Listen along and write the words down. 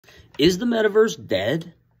Is the metaverse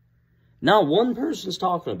dead? Not one person's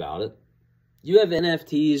talking about it. You have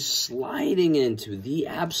NFTs sliding into the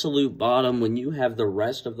absolute bottom when you have the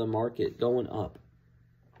rest of the market going up.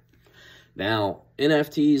 Now,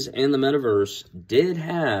 NFTs and the metaverse did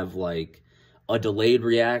have like a delayed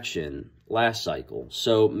reaction last cycle,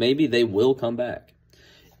 so maybe they will come back.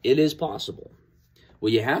 It is possible.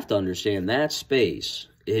 Well, you have to understand that space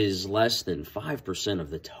is less than 5% of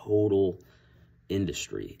the total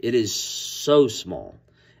industry. It is so small.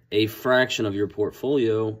 A fraction of your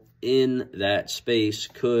portfolio in that space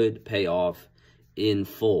could pay off in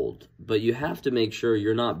full, but you have to make sure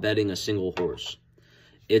you're not betting a single horse.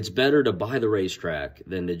 It's better to buy the racetrack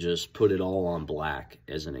than to just put it all on black,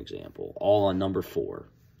 as an example, all on number 4,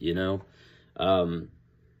 you know?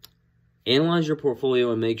 Analyze your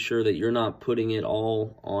portfolio and make sure that you're not putting it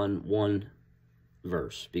all on one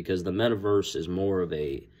verse, because the metaverse is more of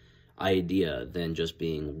a idea than just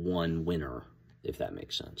being one winner, if that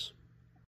makes sense.